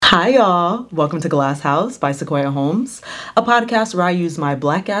Hi, y'all. Welcome to Glass House by Sequoia Homes, a podcast where I use my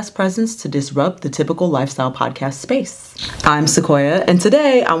black ass presence to disrupt the typical lifestyle podcast space. I'm Sequoia, and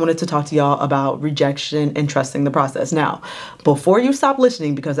today I wanted to talk to y'all about rejection and trusting the process. Now, before you stop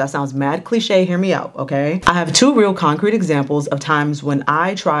listening, because that sounds mad cliche, hear me out, okay? I have two real concrete examples of times when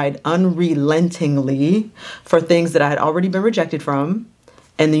I tried unrelentingly for things that I had already been rejected from,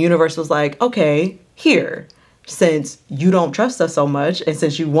 and the universe was like, okay, here. Since you don't trust us so much and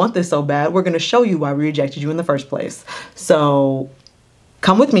since you want this so bad, we're going to show you why we rejected you in the first place. So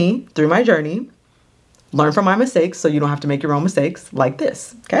come with me through my journey, learn from my mistakes so you don't have to make your own mistakes like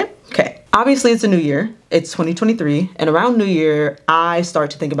this. Okay. Obviously, it's a new year. It's 2023. And around New Year, I start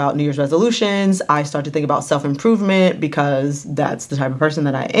to think about New Year's resolutions. I start to think about self-improvement because that's the type of person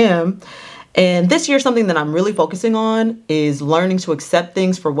that I am. And this year, something that I'm really focusing on is learning to accept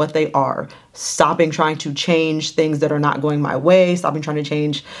things for what they are. Stopping trying to change things that are not going my way. Stopping trying to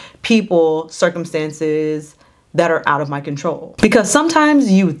change people, circumstances that are out of my control. Because sometimes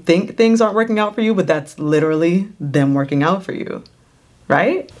you think things aren't working out for you, but that's literally them working out for you,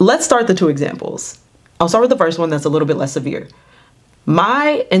 right? Let's start the two examples. I'll start with the first one that's a little bit less severe.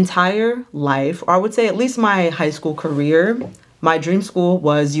 My entire life, or I would say at least my high school career, my dream school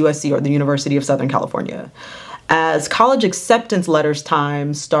was USC, or the University of Southern California. As college acceptance letters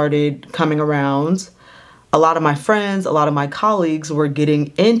time started coming around, a lot of my friends, a lot of my colleagues were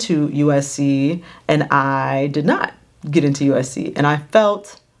getting into USC, and I did not get into USC. And I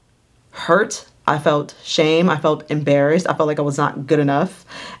felt hurt. I felt shame. I felt embarrassed. I felt like I was not good enough.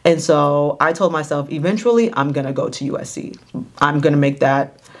 And so I told myself, eventually, I'm going to go to USC. I'm going to make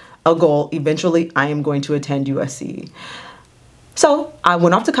that a goal. Eventually, I am going to attend USC. So I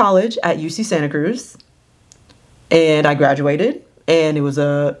went off to college at UC Santa Cruz and I graduated, and it was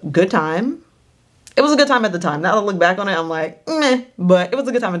a good time. It was a good time at the time. Now that I look back on it, I'm like, meh, but it was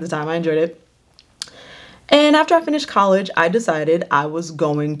a good time at the time. I enjoyed it. And after I finished college, I decided I was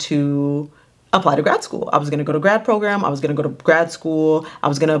going to apply to grad school. I was going to go to grad program. I was going to go to grad school. I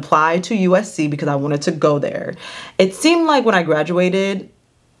was going to apply to USC because I wanted to go there. It seemed like when I graduated,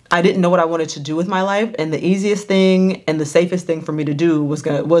 I didn't know what I wanted to do with my life, and the easiest thing and the safest thing for me to do was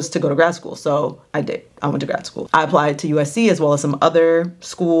to go to grad school. So I did. I went to grad school. I applied to USC as well as some other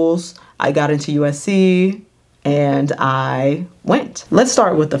schools. I got into USC and I went. Let's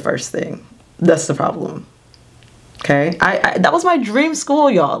start with the first thing. That's the problem. Okay. That was my dream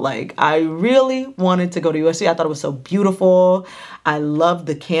school, y'all. Like, I really wanted to go to USC. I thought it was so beautiful. I loved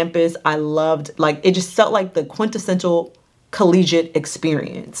the campus. I loved, like, it just felt like the quintessential collegiate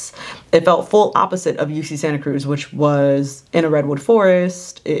experience. It felt full opposite of UC Santa Cruz, which was in a redwood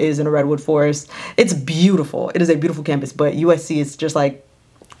forest. It is in a redwood forest. It's beautiful. It is a beautiful campus, but USC is just like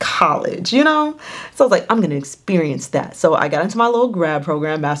college, you know? So I was like, I'm going to experience that. So I got into my little grad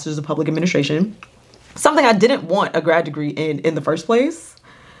program, Master's of Public Administration, something I didn't want a grad degree in the first place.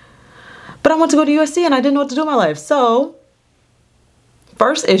 But I wanted to go to USC and I didn't know what to do with my life. So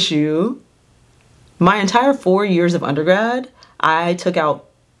first issue, my entire 4 years of undergrad, I took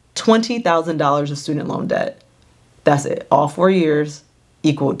out $20,000 of student loan debt. That's it. All 4 years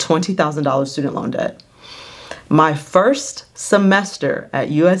equaled $20,000 student loan debt. My first semester at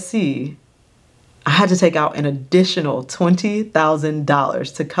USC, I had to take out an additional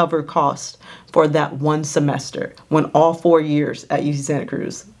 $20,000 to cover costs for that one semester when all 4 years at UC Santa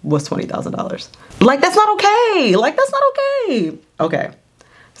Cruz was $20,000. Like, that's not okay. Like, that's not okay. Okay.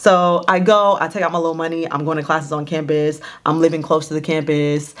 So I take out my little money, I'm going to classes on campus, I'm living close to the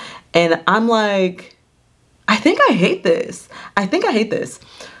campus, and I'm like, I think I hate this.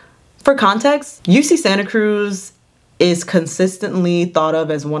 For context, UC Santa Cruz is consistently thought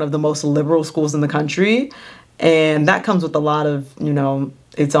of as one of the most liberal schools in the country, and that comes with a lot of, you know,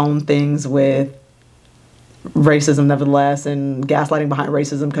 its own things with racism nevertheless, and gaslighting behind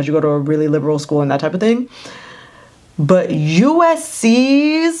racism because you go to a really liberal school and that type of thing. But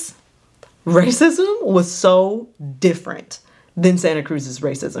USC's racism was so different than Santa Cruz's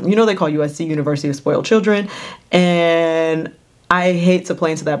racism. You know, they call USC University of Spoiled Children, and I hate to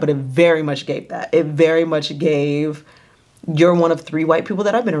play into that, but it very much gave that. It very much gave, you're one of 3 white people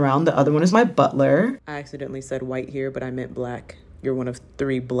that I've been around. The other one is my butler. I accidentally said white here, but I meant black. You're one of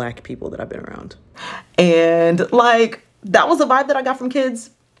 3 black people that I've been around. And like, that was the vibe that I got from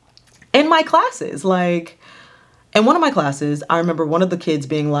kids in my classes. Like, in one of my classes, I remember one of the kids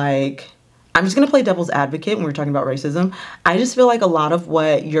being like, I'm just going to play devil's advocate when we're talking about racism. I just feel like a lot of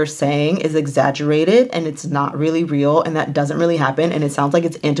what you're saying is exaggerated and it's not really real and that doesn't really happen and it sounds like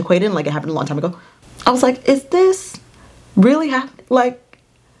it's antiquated and like it happened a long time ago. I was like, is this really happening? Like,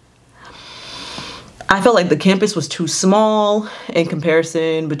 I felt like the campus was too small in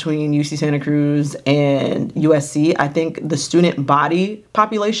comparison between UC Santa Cruz and USC. I think the student body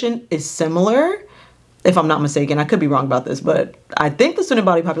population is similar, if I'm not mistaken. I could be wrong about this, but I think the student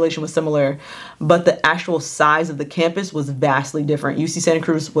body population was similar, but the actual size of the campus was vastly different. UC Santa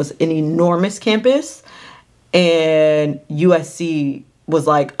Cruz was an enormous campus, and USC was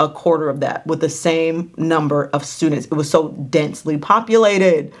like a quarter of that with the same number of students. It was so densely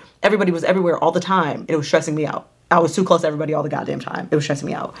populated. Everybody was everywhere all the time. It was stressing me out. I was too close to everybody all the goddamn time. It was stressing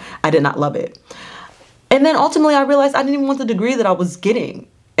me out. I did not love it. And then ultimately I realized I didn't even want the degree that I was getting.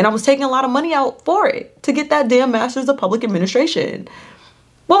 And I was taking a lot of money out for it to get that damn Master's of Public Administration.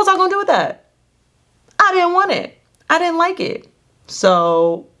 What was I going to do with that? I didn't want it. I didn't like it.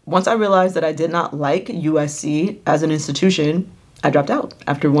 So once I realized that I did not like USC as an institution, I dropped out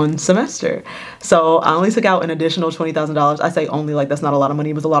after one semester. So I only took out an additional $20,000. I say only, like that's not a lot of money.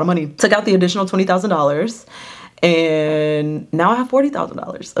 It was a lot of money. Took out the additional $20,000, and now I have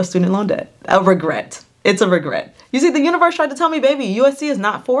 $40,000 of student loan debt. A regret. It's a regret. You see, the universe tried to tell me, baby, USC is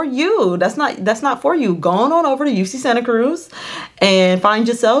not for you. That's not for you. Going on over to UC Santa Cruz and find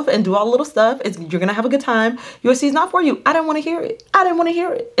yourself and do all the little stuff. You're going to have a good time. USC is not for you. I didn't want to hear it. I didn't want to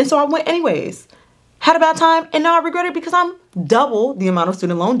hear it. And so I went anyways. Had a bad time, and now I regret it because I'm double the amount of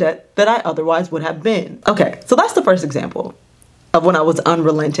student loan debt that I otherwise would have been. Okay, so that's the first example of when I was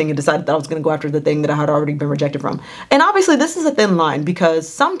unrelenting and decided that I was going to go after the thing that I had already been rejected from. And obviously this is a thin line because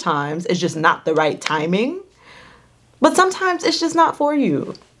sometimes it's just not the right timing, but sometimes it's just not for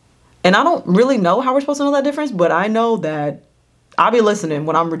you. And I don't really know how we're supposed to know that difference, but I know that I'll be listening.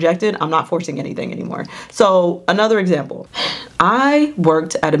 When I'm rejected, I'm not forcing anything anymore. So another example, I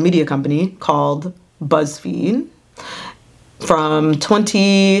worked at a media company called BuzzFeed from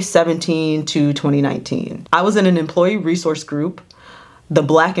 2017 to 2019. I was in an employee resource group, the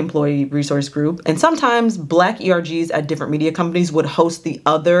Black employee resource group, and sometimes Black ERGs at different media companies would host the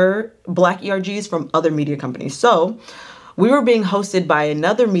other Black ERGs from other media companies. So we were being hosted by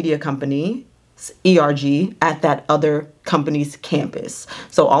another media company ERG at that other company's campus.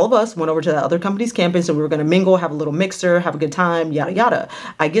 So all of us went over to that other company's campus and we were going to mingle, have a little mixer, have a good time, yada, yada.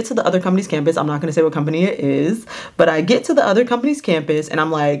 I get to the other company's campus. I'm not going to say what company it is, but I get to the other company's campus and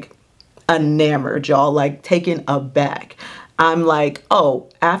I'm like enamored, y'all, like taken aback. I'm like, oh,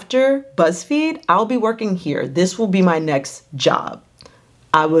 after BuzzFeed, I'll be working here. This will be my next job.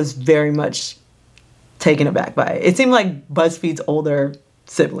 I was very much taken aback by it. It seemed like BuzzFeed's older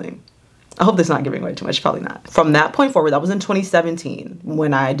sibling. I hope that's not giving away too much. Probably not. From that point forward, that was in 2017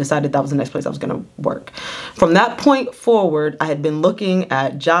 when I decided that was the next place I was going to work. From that point forward, I had been looking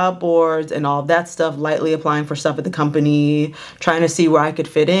at job boards and all of that stuff, lightly applying for stuff at the company, trying to see where I could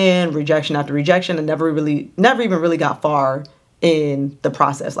fit in, rejection after rejection, and never even really got far in the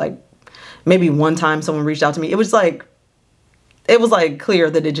process. Like maybe one time someone reached out to me. It was like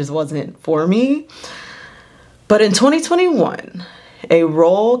clear that it just wasn't for me. But in 2021, a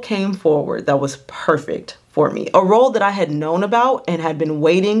role came forward that was perfect for me. A role that I had known about and had been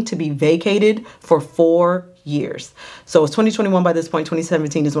waiting to be vacated for 4 years. So it was 2021 by this point.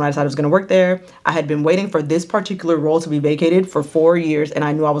 2017 is when I decided I was going to work there. I had been waiting for this particular role to be vacated for 4 years, and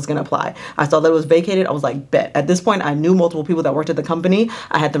I knew I was going to apply. I saw that it was vacated. I was like, bet. At this point, I knew multiple people that worked at the company.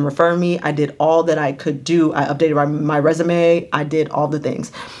 I had them refer me. I did all that I could do. I updated my resume. I did all the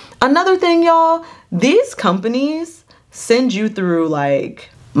things. Another thing, y'all, these companies send you through like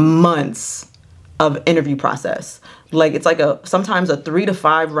months of interview process. Like it's like sometimes a 3 to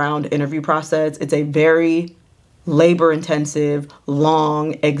 5 round interview process. It's a very labor intensive,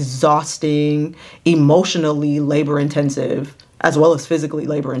 long, exhausting, emotionally labor intensive, as well as physically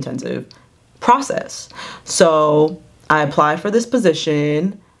labor intensive process. So I apply for this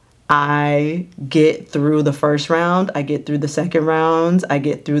position. I get through the first round, I get through the second round, I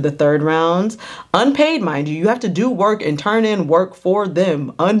get through the third round. Unpaid, mind you. You have to do work and turn in work for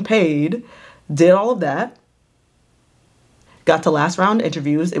them. Unpaid. Did all of that. Got to last round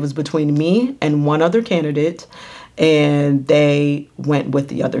interviews. It was between me and one other candidate, and they went with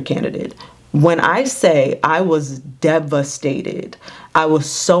the other candidate. When I say I was devastated, I was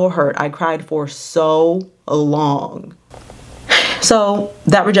so hurt. I cried for so long. So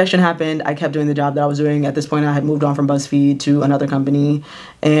that rejection happened. I kept doing the job that I was doing. At this point, I had moved on from BuzzFeed to another company,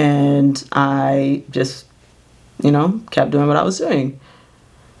 and I just, kept doing what I was doing.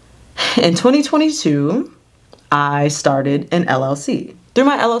 In 2022, I started an LLC. Through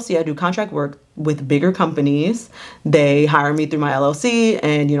my LLC, I do contract work with bigger companies. They hire me through my LLC,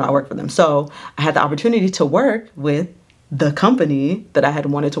 and, I work for them. So I had the opportunity to work with the company that I had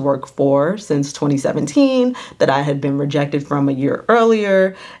wanted to work for since 2017, that I had been rejected from a year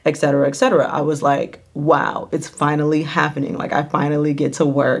earlier, et cetera, et cetera. I was like, wow, it's finally happening. Like, I finally get to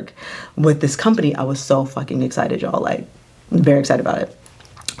work with this company. I was so fucking excited, y'all. Like, very excited about it.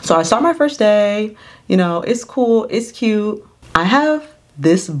 So I start my first day, you know, it's cool, it's cute. I have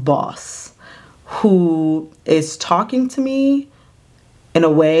this boss who is talking to me in a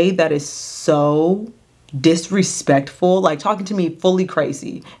way that is so disrespectful, like talking to me fully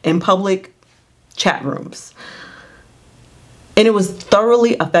crazy in public chat rooms. And it was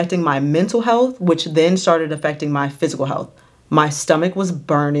thoroughly affecting my mental health, which then started affecting my physical health. My stomach was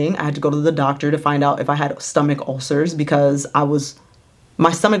burning. I had to go to the doctor to find out if I had stomach ulcers because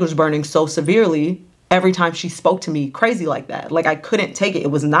my stomach was burning so severely every time she spoke to me crazy like that. Like, I couldn't take it.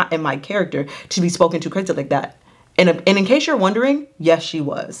 It was not in my character to be spoken to crazy like that. And in case you're wondering, yes, she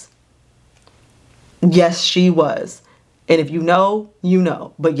was. Yes, she was. And if you know, you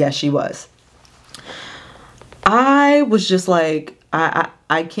know. But yes, she was. I was just like,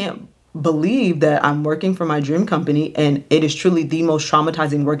 I can't believe that I'm working for my dream company and it is truly the most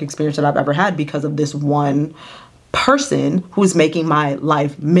traumatizing work experience that I've ever had because of this one person who's making my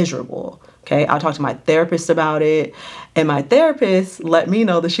life miserable. Okay, I talked to my therapist about it, and my therapist let me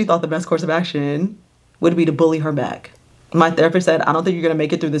know that she thought the best course of action would be to bully her back. My therapist said, I don't think you're going to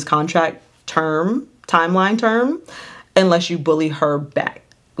make it through this timeline term, unless you bully her back.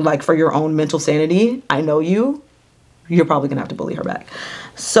 Like, for your own mental sanity, I know you're probably going to have to bully her back.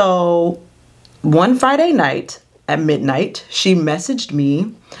 So one Friday night at midnight, she messaged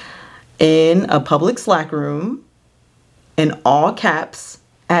me in a public Slack room in all caps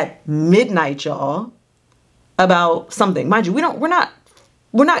at midnight, y'all, about something. Mind you, we're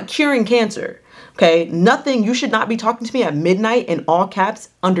not curing cancer. Okay, nothing. You should not be talking to me at midnight in all caps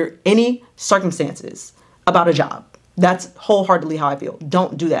under any circumstances about a job. That's wholeheartedly how I feel.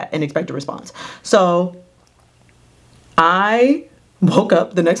 Don't do that and expect a response. So I woke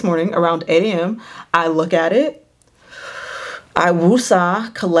up the next morning around 8 a.m. I look at it. I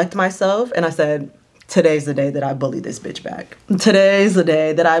woosah, collect myself, and I said, today's the day that I bully this bitch back. Today's the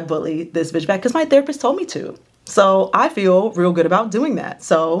day that I bully this bitch back because my therapist told me to. So I feel real good about doing that.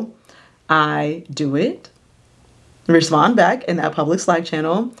 So I do it, respond back in that public Slack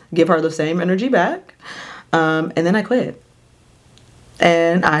channel, give her the same energy back, and then I quit.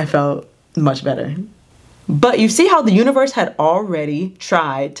 And I felt much better. But you see how the universe had already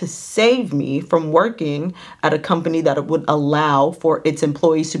tried to save me from working at a company that would allow for its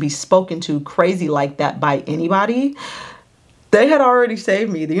employees to be spoken to crazy like that by anybody? They had already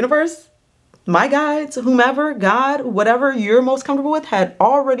saved me. The universe, my guides, whomever, God, whatever you're most comfortable with, had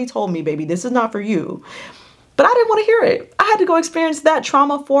already told me, baby, this is not for you. But I didn't want to hear it. I had to go experience that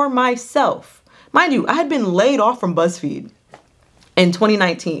trauma for myself. Mind you, I had been laid off from BuzzFeed in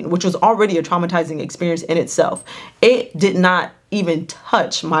 2019, which was already a traumatizing experience in itself. It did not even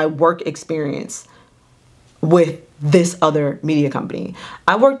touch my work experience with this other media company.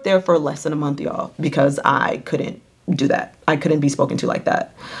 I worked there for less than a month, y'all, because I couldn't do that. I couldn't be spoken to like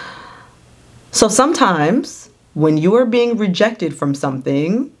that. So sometimes when you are being rejected from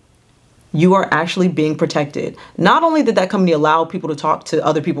something, you are actually being protected. Not only did that company allow people to talk to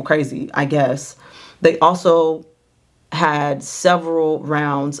other people crazy, I guess, they also had several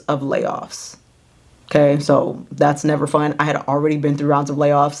rounds of layoffs. Okay, so that's never fun. I had already been through rounds of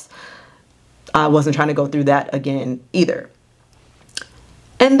layoffs. I wasn't trying to go through that again either.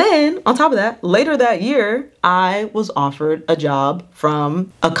 And then on top of that, later that year, I was offered a job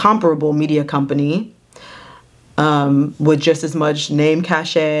from a comparable media company with just as much name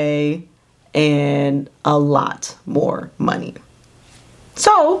cachet and a lot more money.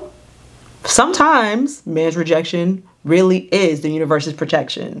 So sometimes man's rejection really is the universe's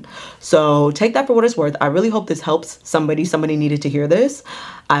protection. So take that for what it's worth. I really hope this helps somebody. Somebody needed to hear this.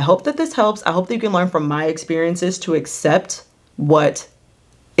 I hope that this helps. I hope that you can learn from my experiences to accept what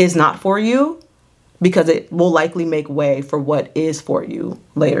is not for you, because it will likely make way for what is for you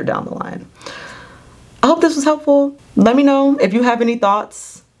later down the line. I hope this was helpful. Let me know if you have any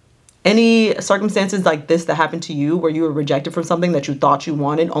thoughts, any circumstances like this that happened to you where you were rejected from something that you thought you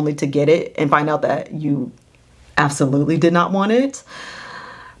wanted only to get it and find out that you absolutely did not want it.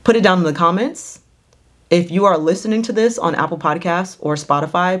 Put it down in the comments. If you are listening to this on Apple Podcasts or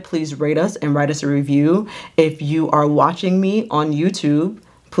Spotify, please rate us and write us a review. If you are watching me on YouTube,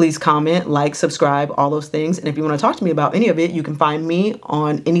 please comment, like, subscribe, all those things. And if you want to talk to me about any of it, you can find me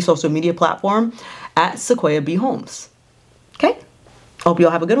on any social media platform at Sequoia B. Holmes. Okay? Hope you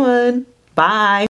all have a good one. Bye.